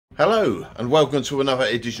Hello and welcome to another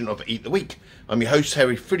edition of Eat the Week. I'm your host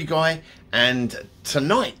Harry Foody Guy, and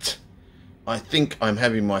tonight I think I'm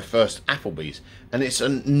having my first Applebee's, and it's a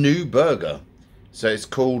new burger. So it's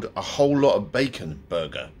called a whole lot of bacon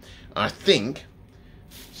burger. I think,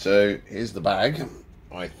 so here's the bag.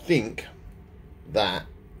 I think that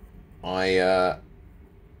I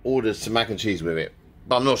ordered some mac and cheese with it,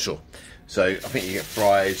 but I'm not sure. So I think you get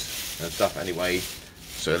fries and stuff anyway.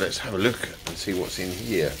 So let's have a look and see what's in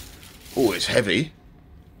here. Oh, it's heavy.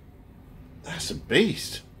 That's a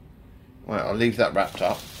beast. Right, I'll leave that wrapped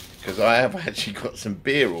up because I have actually got some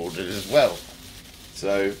beer ordered as well.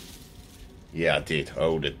 So, yeah, I did. I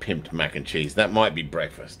ordered pimped mac and cheese. That might be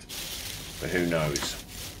breakfast, but who knows.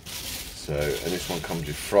 So, and this one comes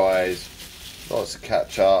with fries, lots of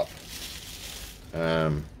ketchup,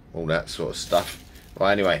 all that sort of stuff. Well,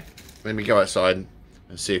 anyway, let me go outside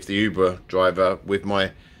and see if the Uber driver with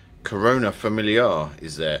my Corona Familiar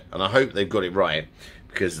is there, and I hope they've got it right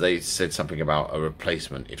because they said something about a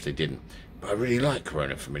replacement if they didn't. But I really like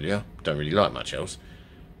Corona Familiar. Don't really like much else.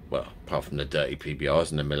 Well, apart from the dirty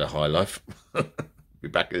PBRs and the Miller High Life. Be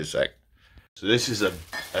back in a sec. So this is a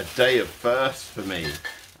day of first for me.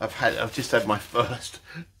 I've just had my first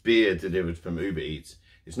beer delivered from Uber Eats.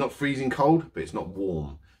 It's not freezing cold, but it's not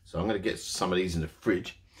warm. So I'm going to get some of these in the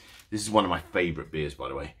fridge. This is one of my favourite beers, by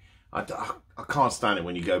the way. I can't stand it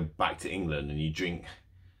when you go back to England and you drink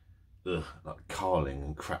like Carling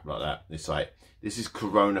and crap like that. It's like, this is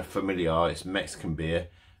Corona Familiar. It's Mexican beer,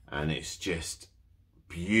 and it's just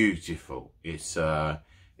beautiful. It's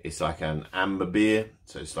like an amber beer,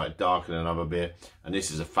 so it's like darker than another beer. And this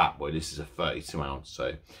is a fat boy. This is a 32 ounce.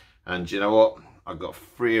 So, and you know what? I got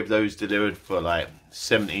 3 of those delivered for like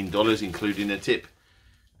 $17, including a tip,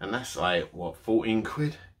 and that's like what, 14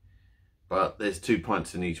 quid. But there's 2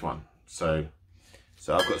 pints in each one. So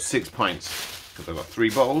I've got 6 pints because I've got 3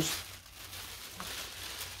 bottles.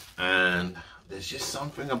 And there's just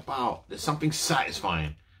something there's something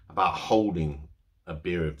satisfying about holding a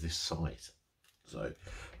beer of this size. So,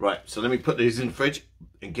 right, so let me put these in the fridge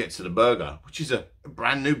and get to the burger, which is a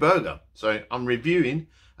brand new burger. So I'm reviewing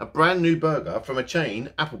a brand new burger from a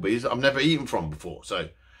chain, Applebee's, that I've never eaten from before. So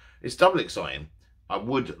it's double exciting. I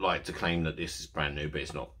would like to claim that this is brand new, but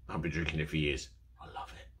it's not. I've been drinking it for years. I love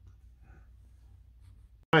it.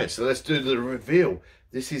 Right, so let's do the reveal.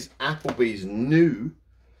 This is Applebee's new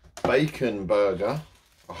bacon burger.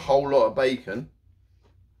 A whole lot of bacon.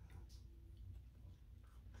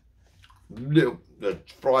 The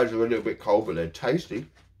fries are a little bit cold, but they're tasty.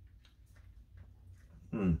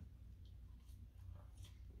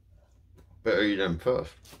 Better eat them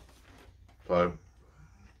first. So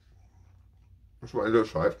that's what it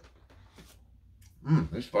looks like.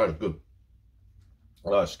 This fries is good. I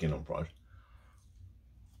like skin on fries.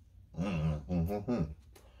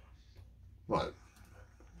 Right.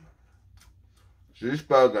 So this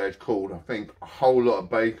burger is called, I think, a whole lot of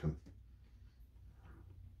bacon.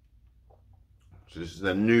 So this is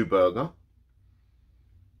a new burger.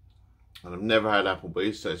 And I've never had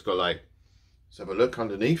Applebee's, so it's got like, let's have a look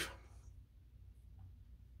underneath.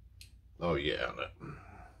 Oh yeah, look.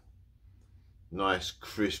 Nice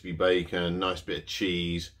crispy bacon, nice bit of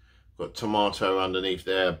cheese. Got tomato underneath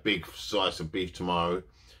there, big slice of beef tomato,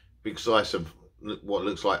 big slice of what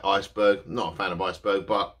looks like iceberg. Not a fan of iceberg,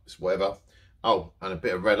 but it's whatever. Oh, and a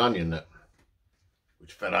bit of red onion there,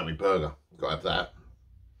 which fell out my burger. Got to have that.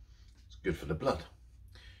 It's good for the blood.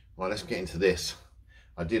 Right, let's get into this.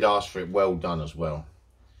 I did ask for it well done as well,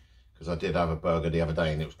 because I did have a burger the other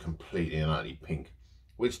day and it was completely and utterly pink,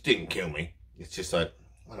 which didn't kill me. It's just like,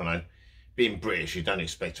 I don't know. Being British, you don't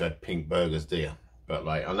expect to have pink burgers, do you? But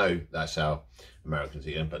like, I know that's how Americans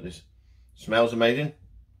eat them, but this smells amazing.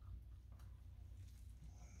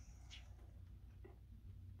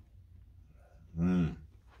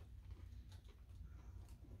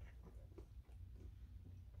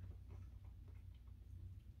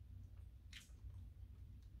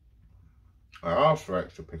 I asked for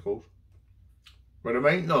extra pickles, but there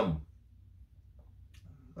ain't none.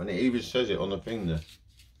 And it even says it on the thing there.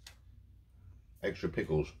 Extra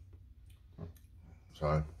pickles.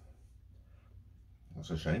 So that's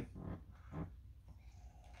a shame.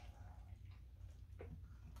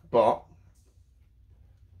 But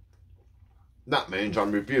that means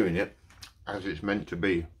I'm reviewing it as it's meant to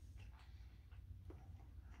be.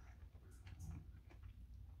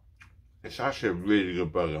 It's actually a really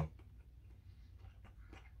good burger.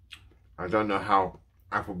 I don't know how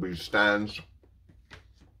Applebee's stands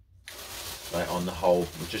like on the whole.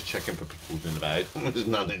 I'm just checking for pickles in the bag. There's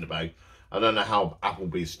none in the bag. I don't know how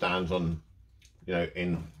Applebee stands on, you know,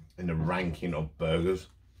 in the ranking of burgers.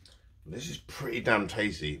 This is pretty damn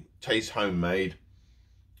tasty. Tastes homemade.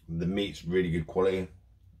 The meat's really good quality.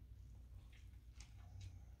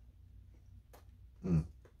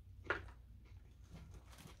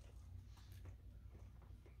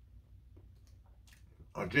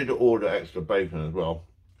 I did order extra bacon as well,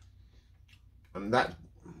 and that's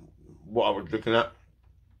what I was looking at.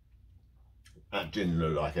 That didn't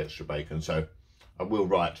look like extra bacon, so I will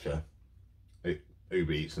write to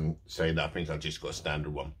Uber Eats and say that I think I just got a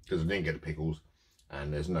standard one, because I didn't get the pickles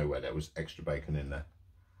and there's no way there was extra bacon in there.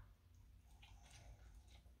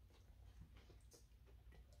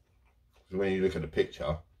 So when you look at the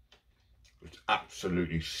picture, it's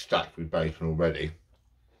absolutely stacked with bacon already.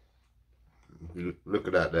 If you look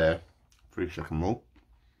at that there, 3-second rule.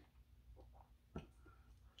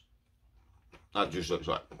 That just looks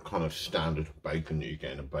like kind of standard bacon that you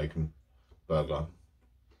get in a bacon burger.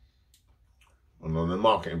 And on the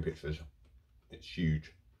marketing pictures, it's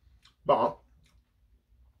huge. But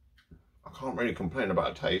I can't really complain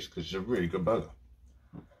about the taste because it's a really good burger.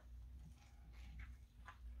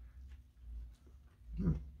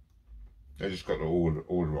 They just got the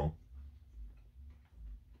order wrong.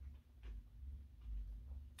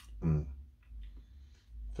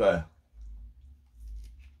 So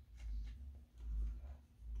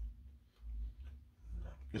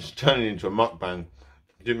it's turning into a mukbang.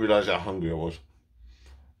 I didn't realise how hungry I was.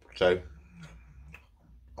 So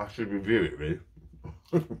I should review it really.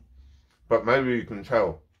 But maybe you can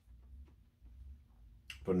tell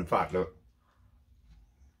from the fact that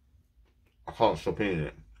I can't stop eating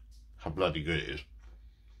it how bloody good it is.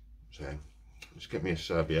 So let's get me a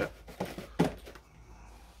serviette.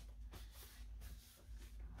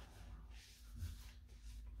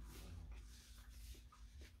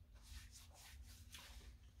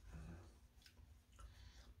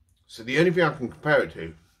 So the only thing I can compare it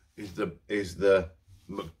to is the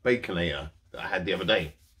McBaconator that I had the other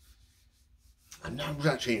day, and that was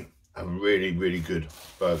actually a really, really good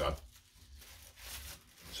burger.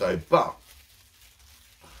 So, but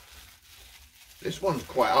this one's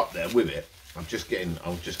quite up there with it. I'm just going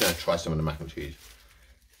to try some of the mac and cheese.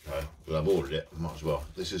 Well, I've ordered it, I might as well.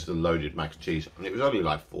 This is the loaded mac and cheese, and it was only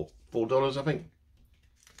like $4, I think.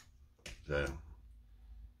 So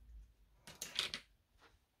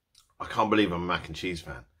I can't believe I'm a mac and cheese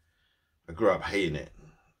fan. I grew up hating it,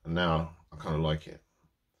 and now I kind of like it.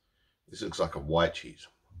 This looks like a white cheese.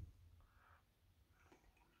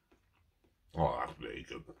 Oh, that's really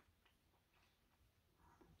good.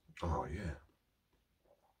 Oh, yeah.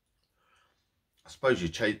 I suppose your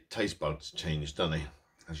taste buds change, don't they?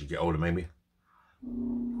 As you get older, maybe.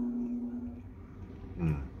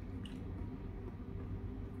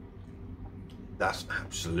 That's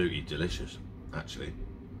absolutely delicious, actually.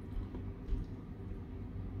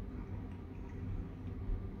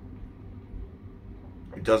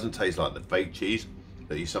 It doesn't taste like the fake cheese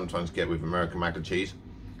that you sometimes get with American mac and cheese.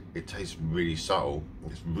 It tastes really subtle.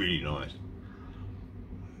 It's really nice.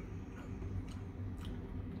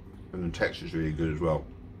 And the texture's really good as well.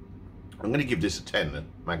 I'm going to give this a 10 then,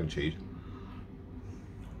 mac and cheese.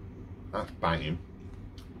 That's banging.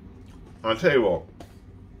 I'll tell you what,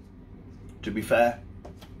 to be fair,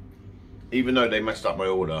 even though they messed up my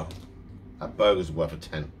order, that burger's worth a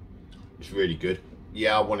 10. It's really good.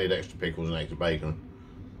 Yeah, I wanted extra pickles and extra bacon.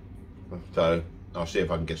 So I'll see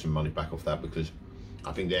if I can get some money back off that, because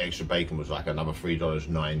I think the extra bacon was like another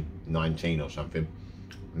 $3.19 or something.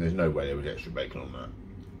 And there's no way there was extra bacon on that.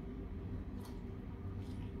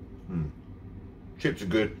 Chips are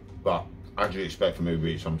good, but as you expect from Uber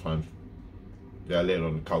Eats, sometimes they're a little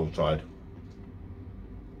on the cold side.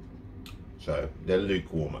 So they're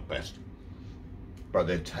lukewarm at best. But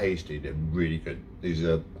they're tasty, they're really good. These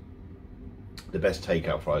are the best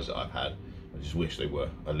takeout fries that I've had. I just wish they were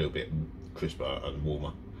a little bit crisper and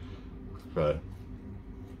warmer. So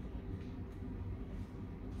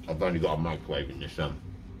I've only got a microwave in this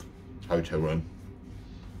hotel room.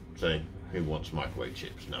 So who wants microwave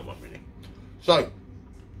chips? No one really. So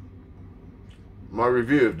my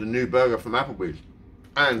review of the new burger from Applebee's,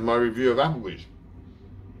 and my review of Applebee's.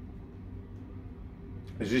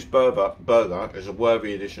 This burger is a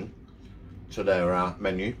worthy addition to their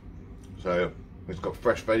menu. So it's got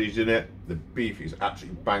fresh veggies in it. The beef is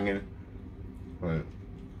absolutely banging. Right.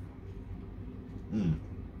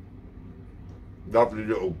 Lovely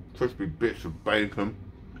little crispy bits of bacon.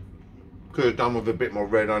 Could have done with a bit more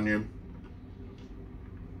red onion.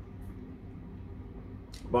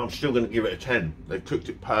 But I'm still going to give it a 10. They've cooked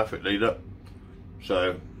it perfectly, look.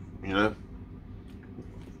 So, you know,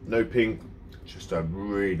 no pink. Just a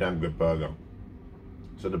really damn good burger.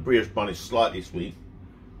 So the brioche bun is slightly sweet,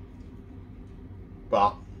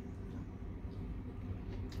 but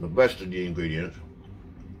the best of the ingredients.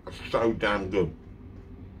 It's so damn good.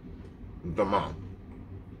 The man.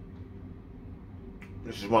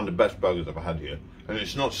 This is one of the best burgers I've had here. And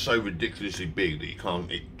it's not so ridiculously big that you can't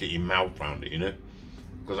get your mouth around it, you know?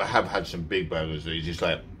 Because I have had some big burgers that you just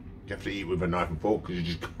like, you have to eat with a knife and fork because you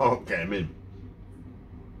just can't get them in.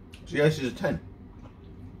 So yeah, this is a 10.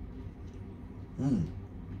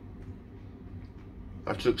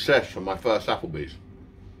 A success for my first Applebee's.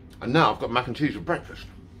 And now I've got mac and cheese for breakfast.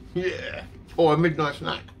 Yeah. Or a midnight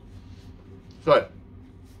snack. So,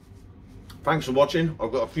 thanks for watching.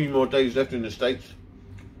 I've got a few more days left in the States.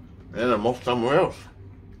 And then I'm off somewhere else.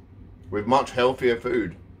 With much healthier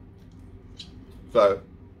food. So,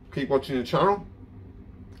 keep watching the channel.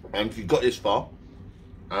 And if you've got this far,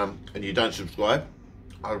 and you don't subscribe,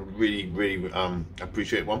 I would really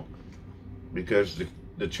appreciate one. Because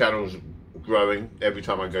the channel's growing every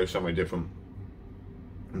time I go somewhere different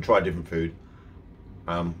and try different food.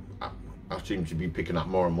 I seem to be picking up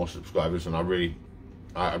more and more subscribers, and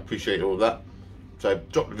I appreciate all of that. So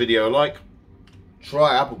drop the video a like,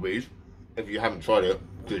 try Applebee's if you haven't tried it,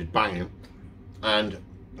 because it's banging. And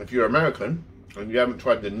if you're American and you haven't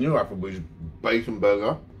tried the new Applebee's bacon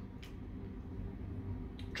burger,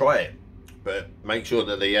 try it, but make sure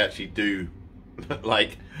that they actually do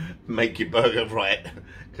like make your burger right,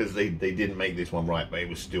 because they didn't make this one right, but it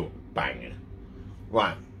was still banging.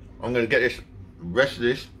 Right, I'm going to get this rest of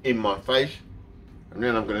this in my face, and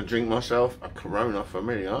then I'm going to drink myself a Corona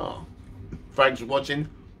Familiar. Thanks for watching.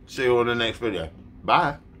 See you on the next video.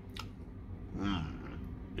 Bye.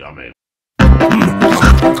 Yummy.